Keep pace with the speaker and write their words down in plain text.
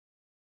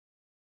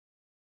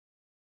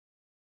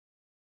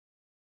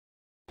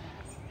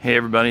Hey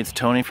everybody, it's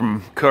Tony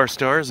from Car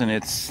Stars, and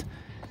it's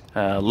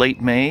late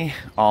May,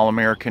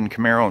 All-American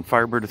Camaro and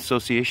Firebird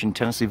Association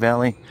Tennessee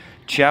Valley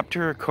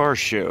Chapter Car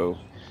Show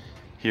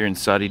here in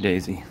Soddy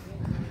Daisy.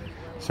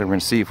 So we're going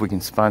to see if we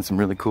can find some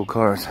really cool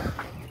cars.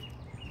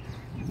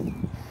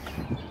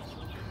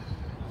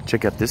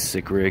 Check out this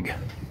sick rig.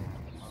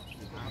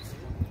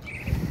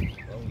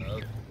 Oh no,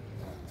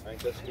 I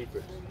think that's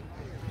cheaper.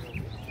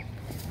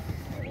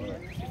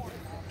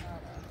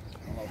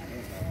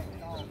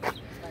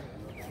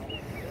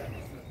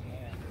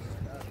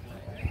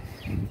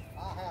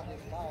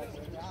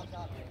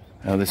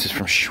 Oh, this is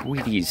from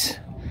Schweaty's.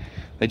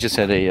 They just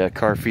had a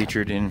car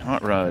featured in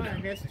Hot Rod.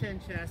 An S10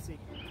 chassis.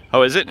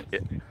 Oh, is it?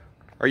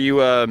 Are you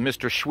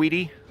Mr.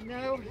 Schweaty?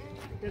 No,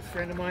 good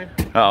friend of mine.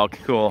 Oh,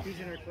 cool.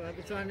 He's in our club.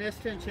 It's on an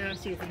S10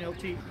 chassis with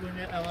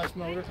an LS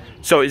motor.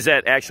 So is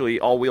that actually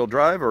all-wheel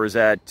drive, or is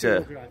that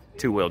Two-wheel drive?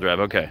 Two-wheel drive,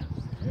 okay.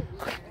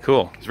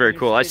 Cool, it's very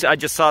cool. I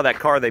just saw that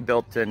car they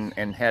built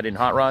and had in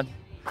Hot Rod.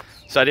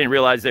 So I didn't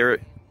realize they were,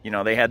 you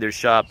know, they had their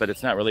shop, but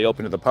it's not really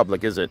open to the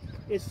public, is it?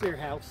 It's their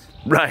house.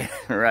 Right,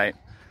 right.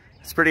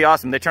 It's pretty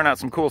awesome. They turn out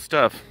some cool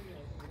stuff.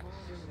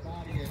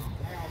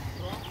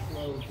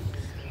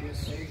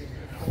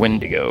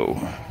 Wendigo.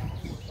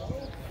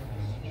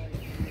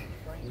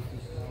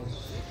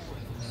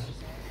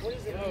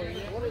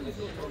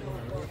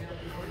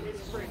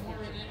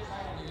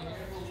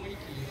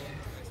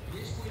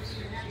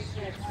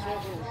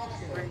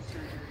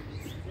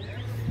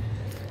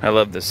 I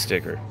love this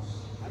sticker.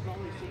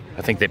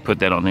 I think they put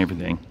that on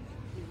everything.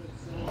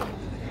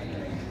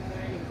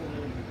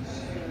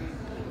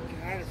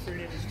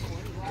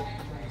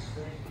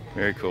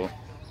 Very cool.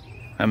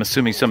 I'm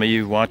assuming some of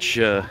you watch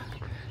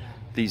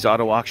these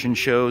auto auction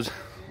shows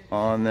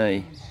on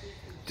the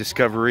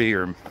Discovery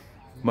or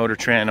Motor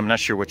Trend. I'm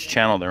not sure which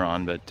channel they're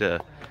on, but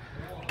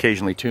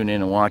occasionally tune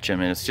in and watch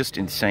them, and it's just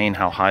insane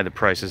how high the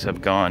prices have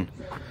gone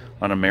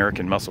on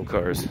American muscle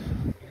cars.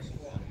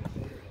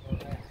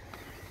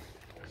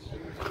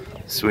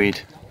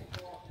 Sweet.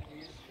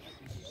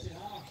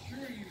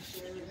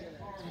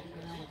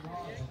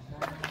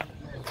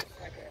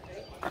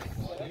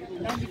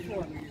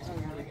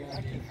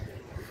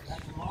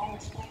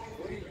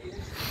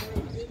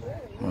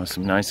 Well,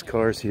 some nice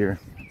cars here.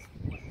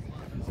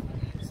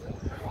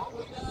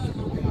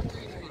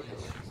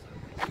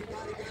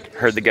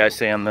 Heard the guy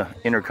say on the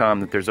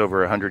intercom that there's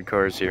over 100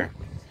 cars here,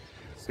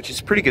 which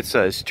is a pretty good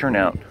size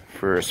turnout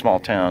for a small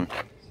town,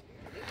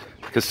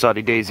 because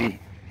Soddy Daisy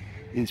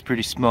is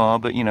pretty small,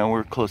 but you know,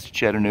 we're close to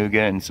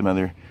Chattanooga and some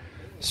other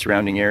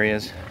surrounding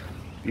areas.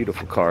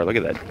 Beautiful car, look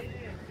at that.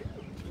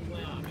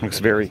 Looks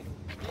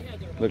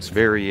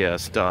very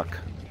stock.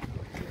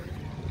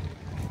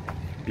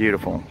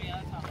 Beautiful.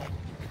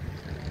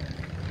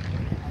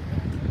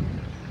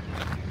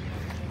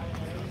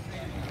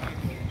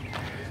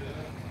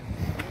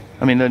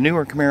 I mean, the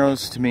newer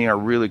Camaros to me are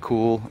really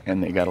cool,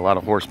 and they got a lot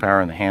of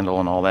horsepower in the handle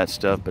and all that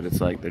stuff, but it's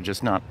like they're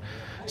just not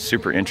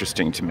super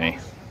interesting to me.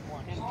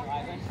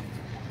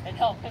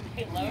 Oh,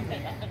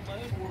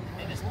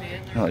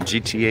 a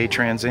GTA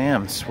Trans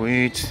Am,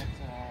 sweet.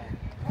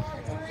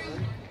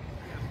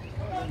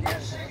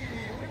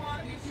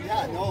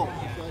 Yeah, no,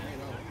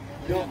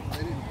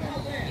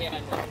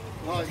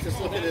 I was just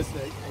looking at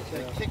the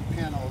kick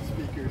panel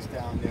speakers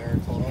down there.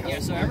 Yeah,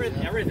 so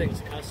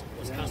everything's custom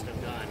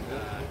done.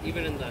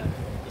 Even in the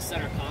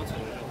center console,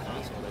 there's no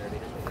console there. They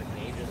just put the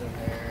gauges in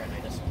there, and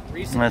they just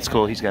recently. That's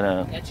cool. He's got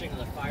a etching of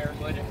the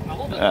firewood.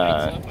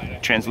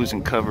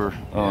 Translucent cover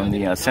on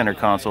the center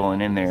console,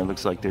 and in there it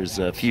looks like there's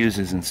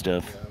fuses and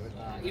stuff.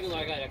 Even though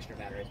I got extra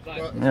batteries,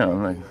 but yeah,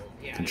 like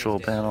control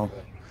panel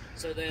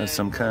of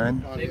some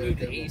kind. They moved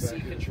the AC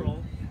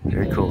control.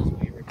 Very cool.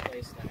 We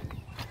replaced the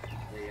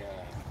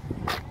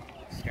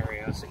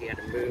stereo, so he had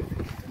to move.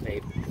 They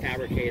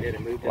fabricated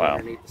and moved it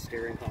underneath the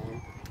steering column.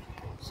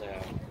 So.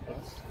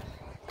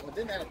 Well,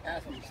 didn't have a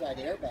passenger side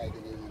airbag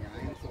in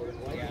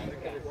 '89?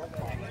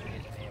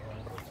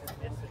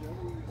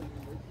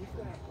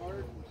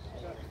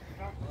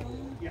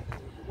 Yeah.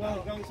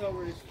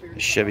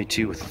 Chevy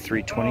 2 with a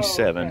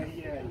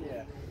 327.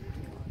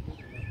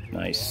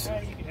 Nice.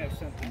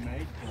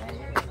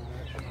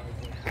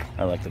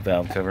 I like the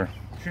valve cover.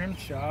 Trim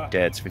shot.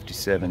 Dad's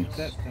 57.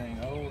 That thing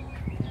old.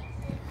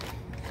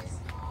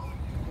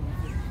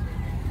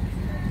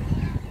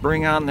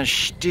 Bring on the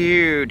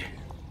stewed.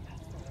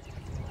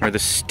 Or the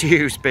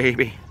stews,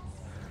 baby.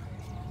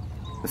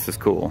 This is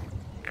cool.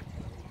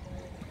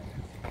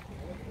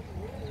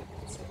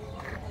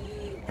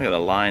 Look at the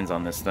lines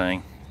on this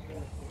thing.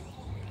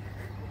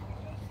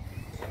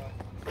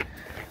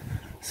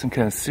 Some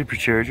kind of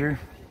supercharger.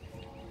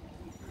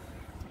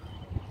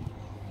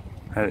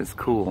 That is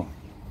cool.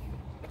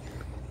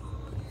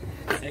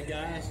 Hey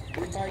guys,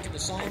 we're making the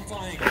same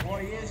thing.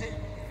 What is it?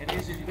 It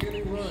is in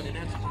Billy Run, and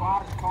that's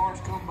why the cars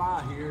come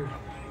by here.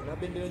 And I've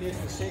been doing this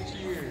for 6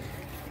 years.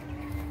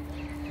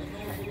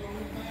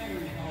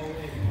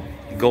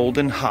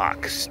 Golden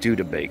Hawk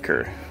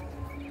Studebaker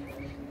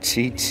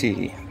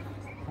TT.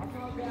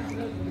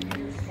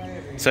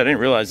 So I didn't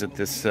realize that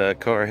this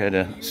car had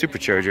a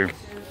supercharger.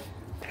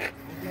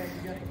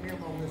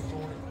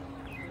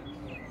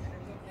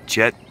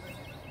 Jet.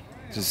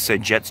 Does it say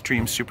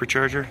Jetstream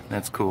supercharger?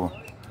 That's cool.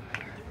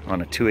 On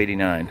a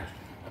 289.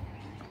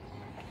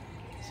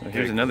 So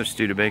here's another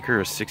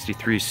Studebaker, a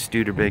 63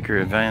 Studebaker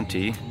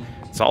Avanti.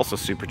 It's also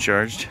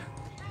supercharged.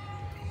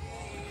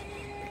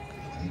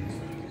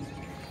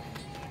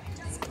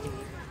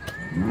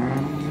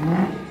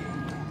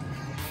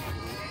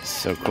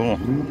 So cool.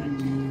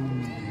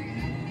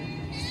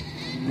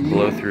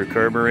 Blow through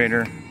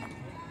carburetor.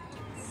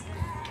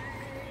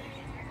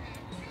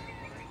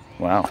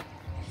 Wow.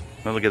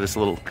 Oh, look at this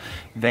little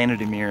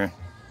vanity mirror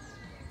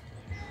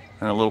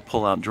and a little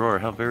pull-out drawer.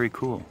 How very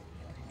cool.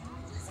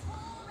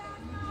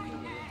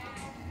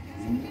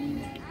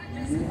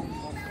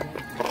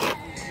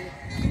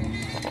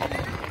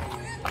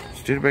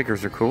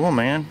 Studebakers are cool,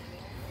 man.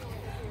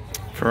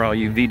 For all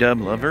you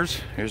VW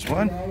lovers, here's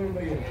one.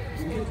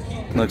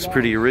 Looks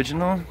pretty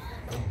original.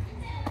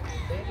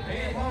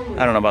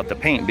 I don't know about the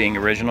paint being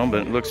original,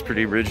 but it looks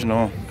pretty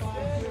original.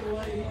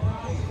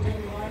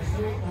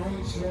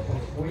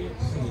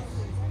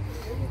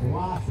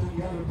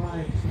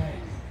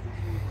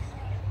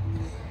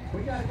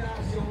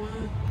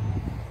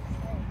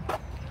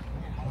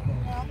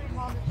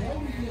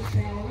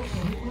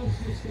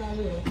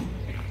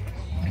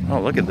 Oh,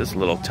 look at this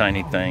little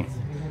tiny thing.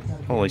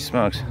 Holy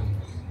smokes.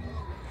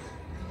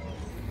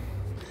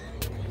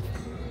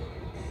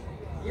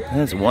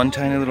 That's one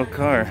tiny little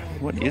car.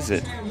 What is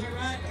it?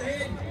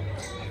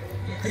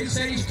 He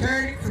said he's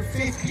carried it for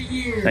 50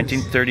 years.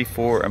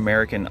 1934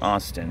 American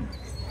Austin.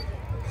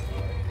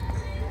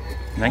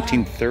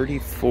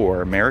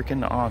 1934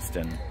 American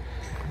Austin.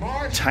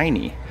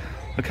 Tiny.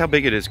 Look how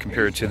big it is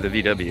compared to the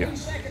VW.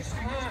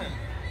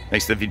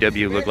 Makes the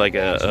VW look like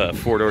a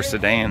four-door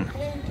sedan.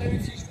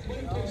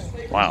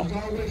 Wow.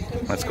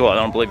 That's cool. I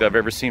don't believe I've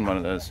ever seen one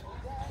of those.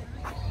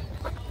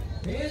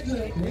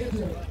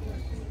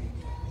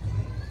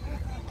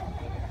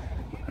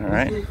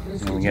 Alright,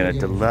 and we got a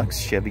deluxe,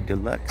 Chevy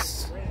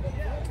Deluxe.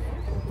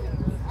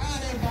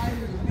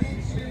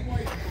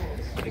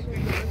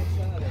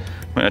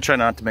 I'm going to try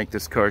not to make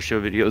this car show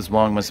video as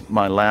long as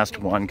my last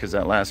one, because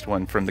that last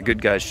one from the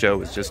Good Guys show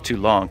was just too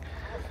long.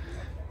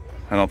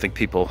 I don't think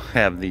people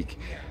have the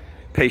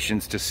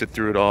patience to sit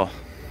through it all.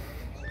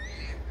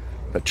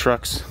 But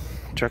trucks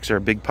are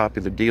a big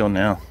popular deal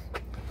now.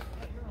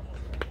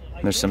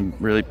 There's some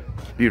really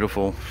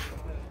beautiful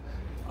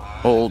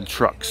old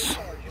trucks.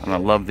 And I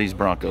love these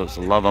Broncos.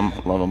 Love them,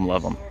 love them,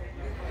 love them.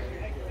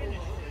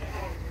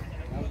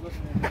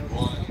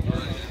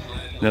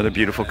 Another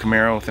beautiful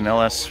Camaro with an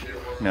LS.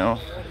 No,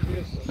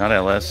 not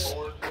LS.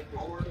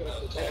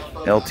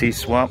 LT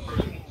swap.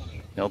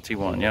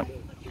 LT1, yep.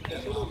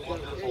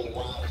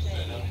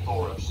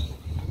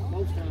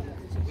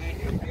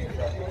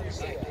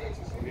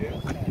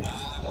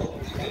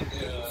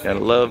 Got a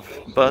Love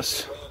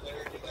bus.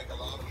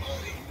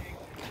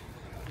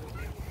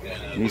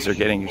 These are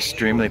getting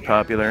extremely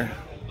popular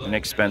and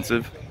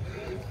expensive.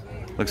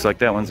 Looks like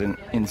that one's in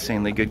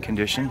insanely good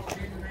condition.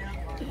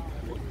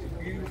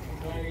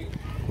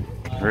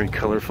 Very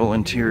colorful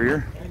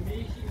interior.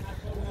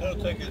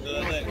 That'll take it to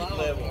the next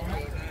level.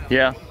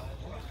 Yeah.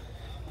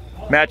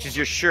 Matches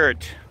your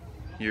shirt.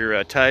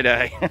 Your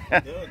tie-dye.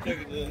 That'll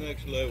take it to the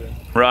next level.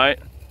 Right.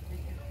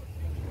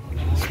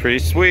 It's pretty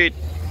sweet.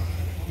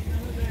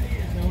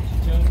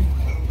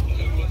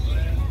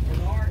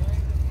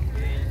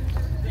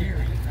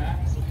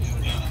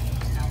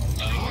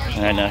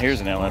 Alright, now here's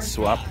an LS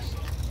swap.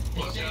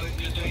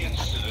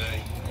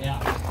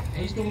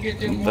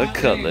 The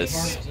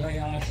Cutlass.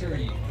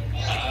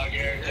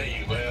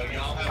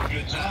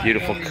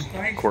 Beautiful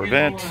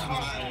Corvette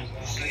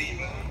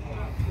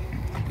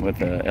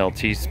with a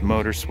LT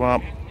motor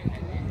swap.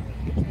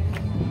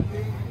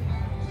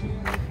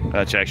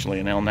 That's actually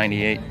an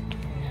L98.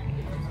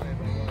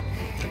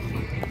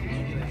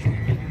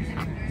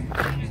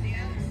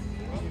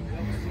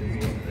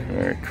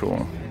 Very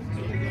cool.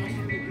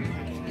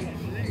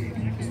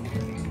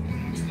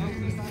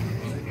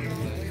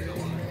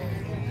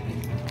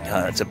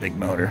 That's a big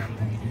motor.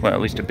 Well,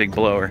 at least a big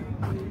blower.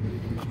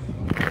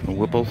 A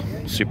Whipple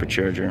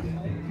supercharger.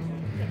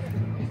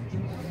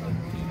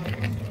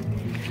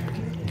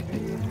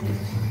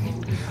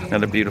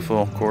 Another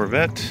beautiful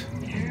Corvette.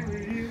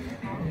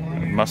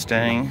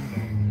 Mustang.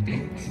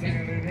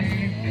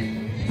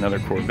 Another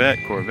Corvette,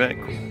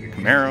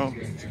 Camaro.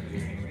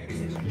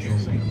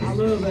 I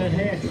love that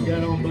hat you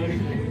got on, buddy.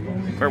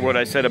 Remember what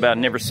I said about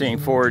never seeing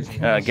Ford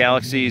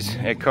Galaxies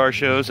at car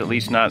shows, at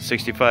least not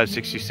 65,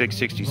 66,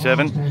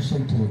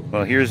 67.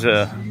 Well, here's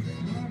a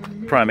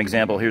prime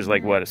example. Here's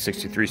like, what, a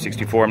 63,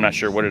 64. I'm not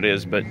sure what it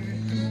is, but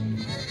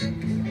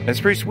it's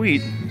pretty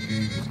sweet.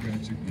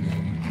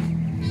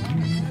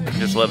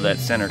 Just love that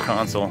center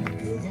console.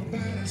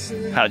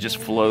 How it just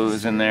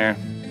flows in there.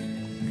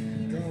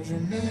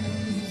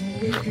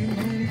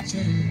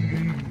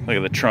 Look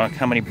at the trunk.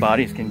 How many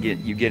bodies can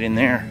you get in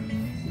there?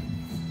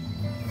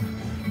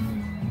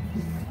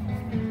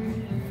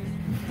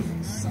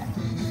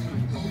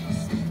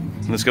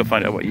 Let's go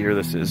find out what year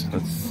this is.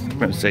 I'm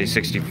going to say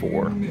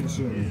 64.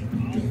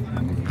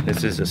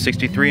 This is a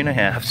 63 and a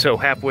half, so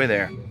halfway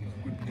there.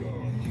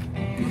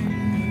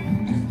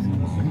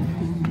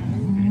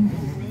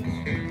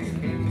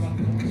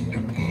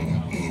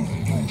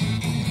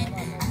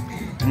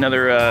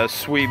 another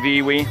sweet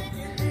Viwi.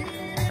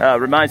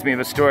 Reminds me of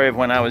a story of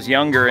when I was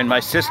younger and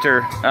my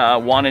sister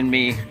wanted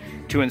me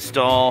to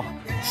install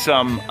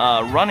some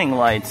running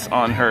lights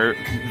on her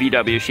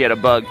VW. She had a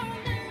Bug.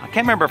 I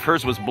can't remember if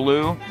hers was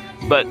blue,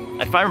 but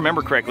if I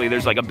remember correctly,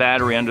 there's like a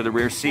battery under the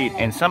rear seat,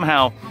 and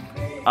somehow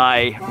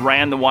I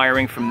ran the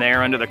wiring from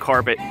there under the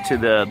carpet to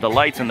the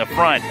lights in the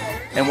front.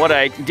 And what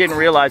I didn't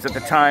realize at the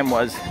time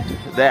was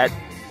that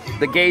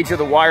the gauge of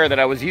the wire that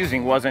I was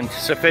using wasn't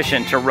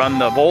sufficient to run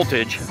the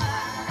voltage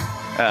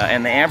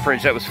and the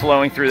amperage that was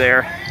flowing through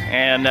there,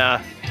 and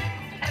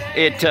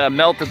it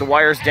melted the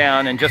wires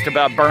down and just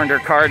about burned her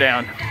car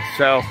down.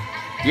 So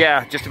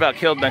yeah, just about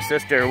killed my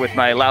sister with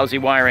my lousy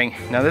wiring.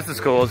 Now this is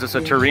cool. Is this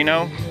a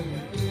Torino?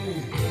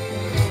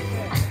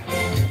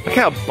 Look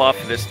how buff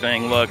this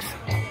thing looks.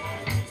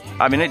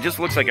 I mean, it just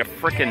looks like a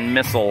frickin'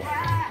 missile.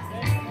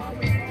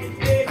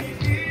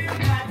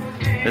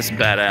 This is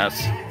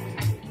badass.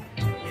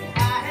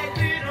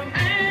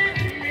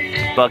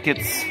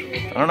 Buckets.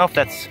 I don't know if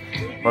that's,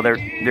 well,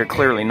 they're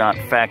clearly not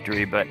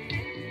factory, but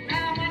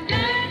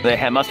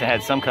they must have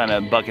had some kind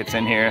of buckets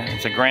in here.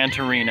 It's a Gran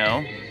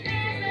Torino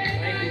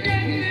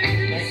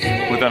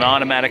with an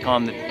automatic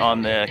on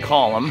the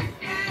column,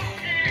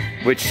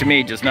 which to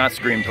me does not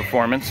scream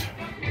performance.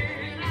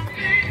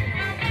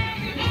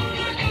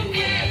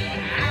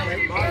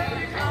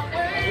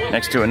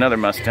 Next to another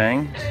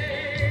Mustang.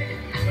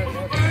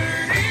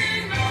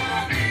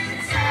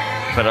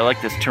 But I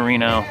like this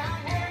Torino.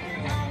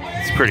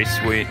 It's pretty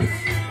sweet.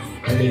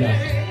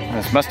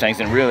 This Mustang's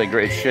in really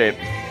great shape.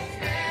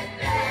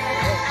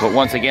 But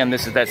once again,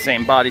 this is that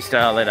same body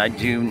style that I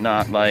do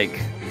not like.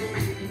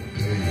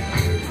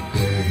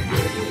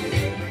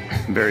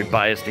 I'm very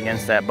biased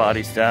against that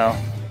body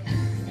style.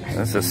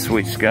 That's a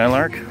sweet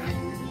Skylark.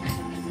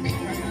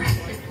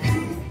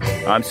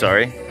 I'm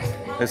sorry.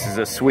 This is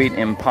a sweet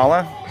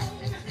Impala.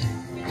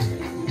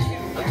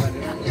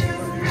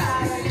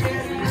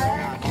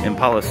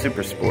 Impala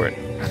Super Sport.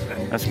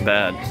 That's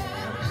bad.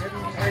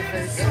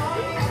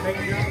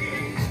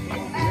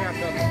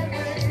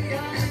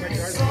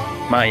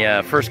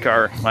 My first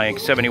car, my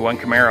 71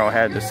 Camaro,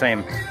 had the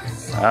same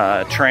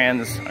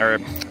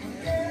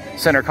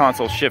center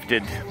console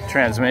shifted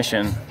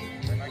transmission.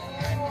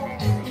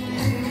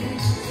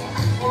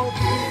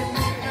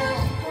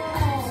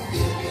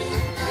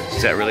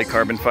 Is that really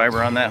carbon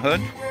fiber on that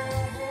hood?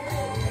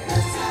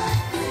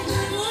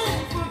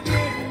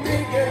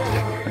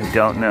 I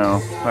don't know.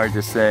 Hard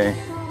to say.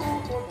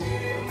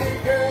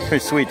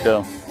 Pretty sweet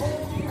though.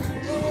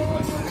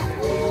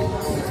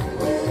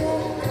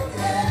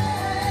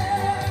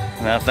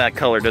 Now if that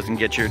color doesn't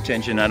get your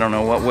attention, I don't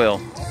know what will.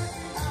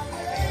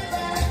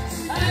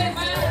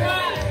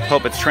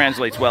 Hope it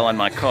translates well on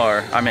my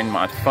car. I'm in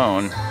my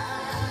phone.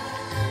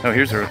 Oh,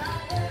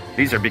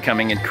 these are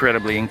becoming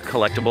incredibly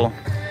collectible.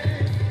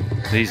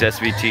 These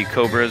SVT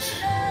Cobras.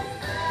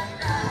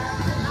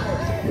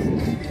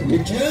 The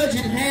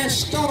judging has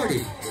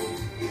started.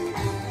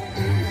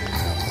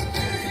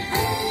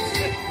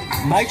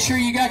 Make sure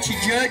you got your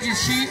judging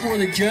seat where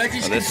the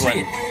judges can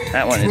see it.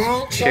 That one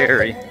is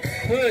cherry.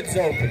 Hood's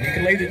open. You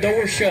can leave the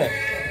door shut.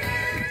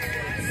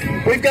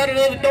 We've got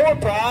another door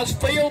prize.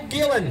 Phil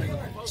Gillen,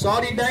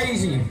 Soddy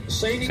Daisy.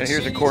 So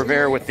here's a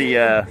Corvair with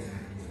the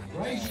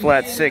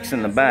flat 6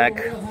 in the back.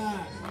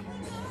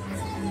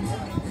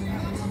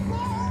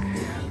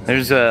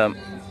 There's a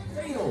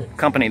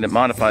company that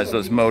modifies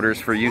those motors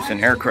for use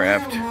in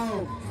aircraft.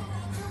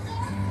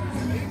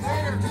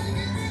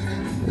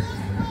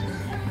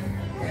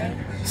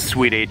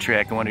 Sweet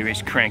 8-track. I wonder if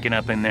he's cranking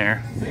up in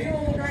there.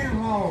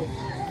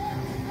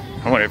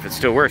 I wonder if it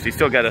still works. He's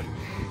still got a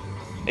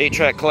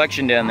 8-track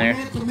collection down there. I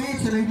meant to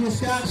mention he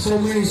just got so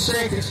many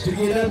seconds to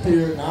get up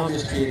here. No, I'm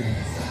just kidding.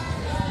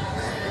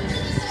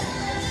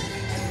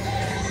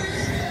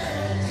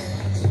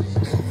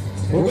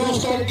 We're going to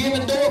start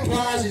giving door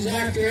prizes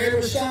after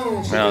every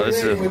song. So wow,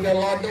 this is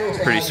a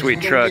pretty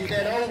sweet truck.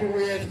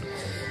 The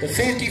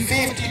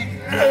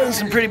 50-50.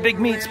 Some pretty big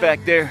meats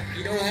back there.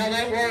 You know how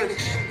that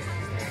works.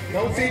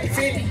 No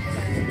 50-50.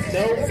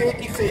 No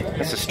 50-50.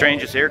 That's the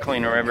strangest air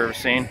cleaner I've ever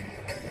seen.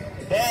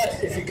 But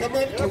if you come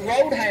up to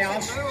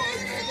Roadhouse,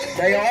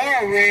 they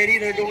are ready.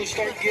 They're going to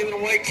start giving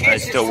away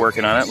kisses. He's still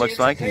working on it, looks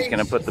like. He's going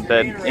to put the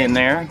bed in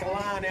there.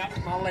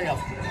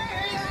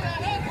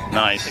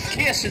 Nice. The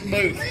kissing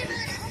booth.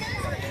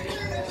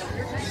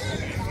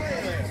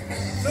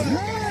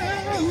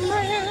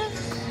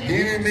 Do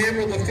you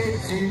remember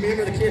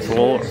the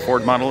kissing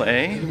Ford Model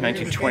A,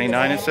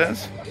 1929 it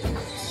says.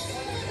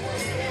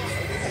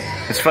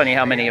 It's funny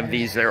how many of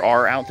these there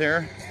are out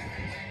there,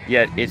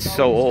 yet it's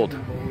so old.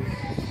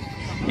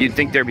 You'd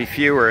think there'd be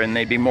fewer and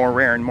they'd be more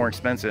rare and more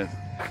expensive.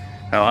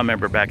 Oh, I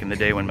remember back in the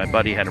day when my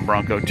buddy had a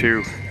Bronco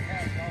too.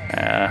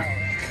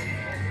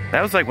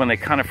 That was like when they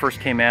kind of first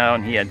came out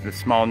and he had the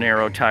small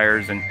narrow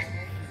tires and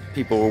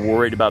people were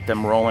worried about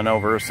them rolling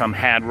over. Some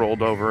had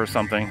rolled over or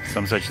something,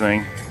 some such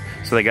thing.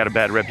 So they got a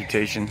bad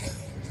reputation.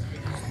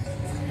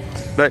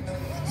 But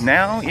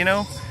now, you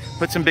know,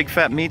 put some big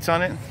fat meats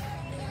on it.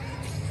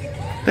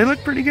 They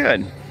look pretty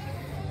good.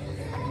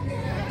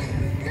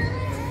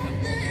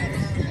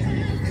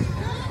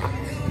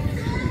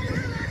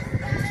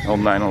 Old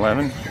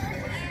 911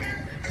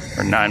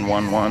 or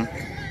 911.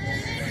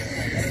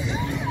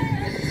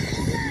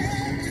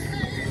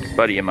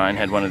 Buddy of mine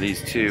had one of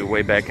these too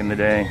way back in the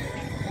day.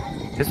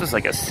 This was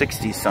like a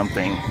 60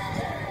 something.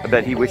 I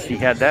bet he wished he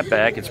had that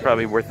back. It's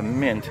probably worth a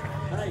mint.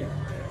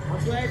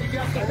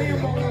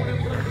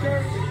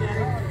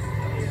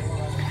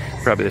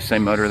 Probably the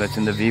same motor that's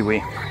in the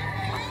VW.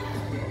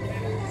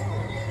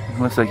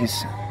 Looks like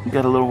he's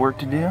got a little work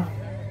to do.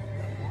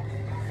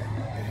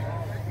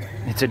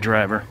 It's a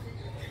driver.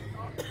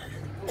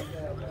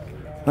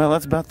 Well,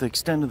 that's about the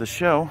extent of the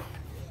show.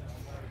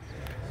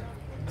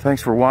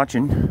 Thanks for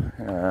watching.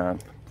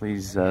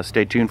 Please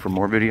stay tuned for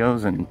more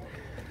videos and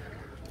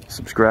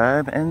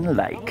subscribe and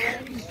like.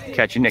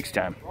 Catch you next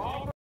time.